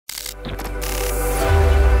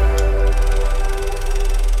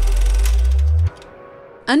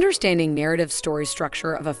Understanding narrative story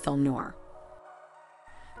structure of a film noir.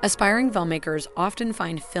 Aspiring filmmakers often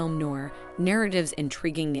find film noir narratives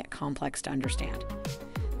intriguing yet complex to understand.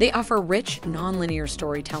 They offer rich, non-linear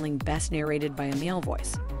storytelling best narrated by a male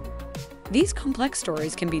voice. These complex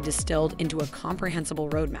stories can be distilled into a comprehensible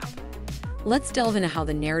roadmap. Let's delve into how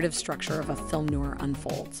the narrative structure of a film noir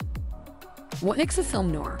unfolds. What makes a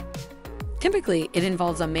film noir? Typically, it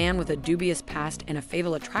involves a man with a dubious past and a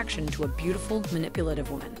fatal attraction to a beautiful, manipulative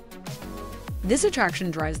woman. This attraction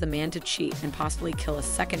drives the man to cheat and possibly kill a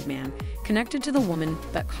second man connected to the woman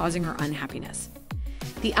but causing her unhappiness.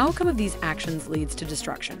 The outcome of these actions leads to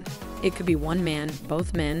destruction. It could be one man,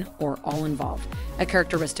 both men, or all involved, a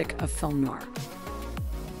characteristic of film noir.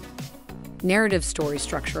 Narrative story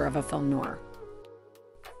structure of a film noir.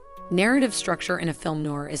 Narrative structure in a film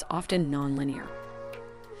noir is often non-linear.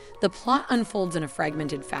 The plot unfolds in a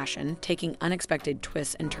fragmented fashion, taking unexpected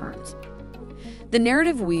twists and turns. The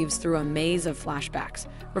narrative weaves through a maze of flashbacks,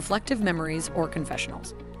 reflective memories, or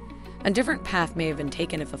confessionals. A different path may have been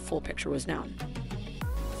taken if the full picture was known.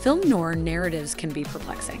 Film noir narratives can be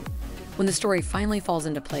perplexing. When the story finally falls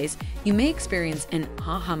into place, you may experience an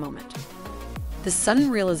aha moment. The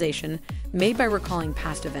sudden realization, made by recalling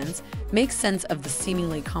past events, makes sense of the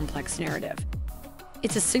seemingly complex narrative.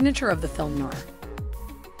 It's a signature of the film noir.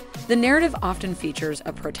 The narrative often features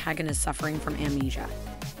a protagonist suffering from amnesia.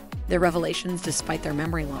 Their revelations, despite their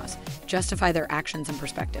memory loss, justify their actions and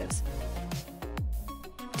perspectives.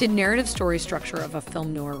 Did narrative story structure of a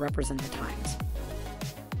film noir represent the times?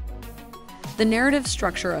 The narrative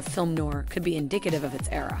structure of film noir could be indicative of its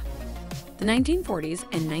era. The 1940s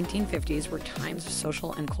and 1950s were times of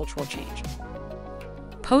social and cultural change.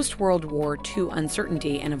 Post-World War II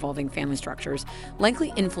uncertainty and evolving family structures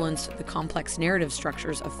likely influenced the complex narrative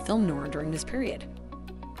structures of film noir during this period.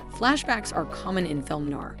 Flashbacks are common in film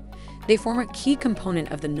noir. They form a key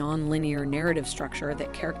component of the non-linear narrative structure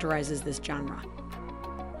that characterizes this genre.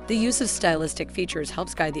 The use of stylistic features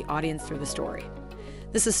helps guide the audience through the story.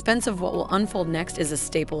 The suspense of what will unfold next is a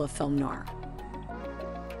staple of film noir.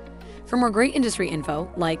 For more great industry info,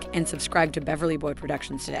 like and subscribe to Beverly Boy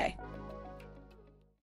Productions today.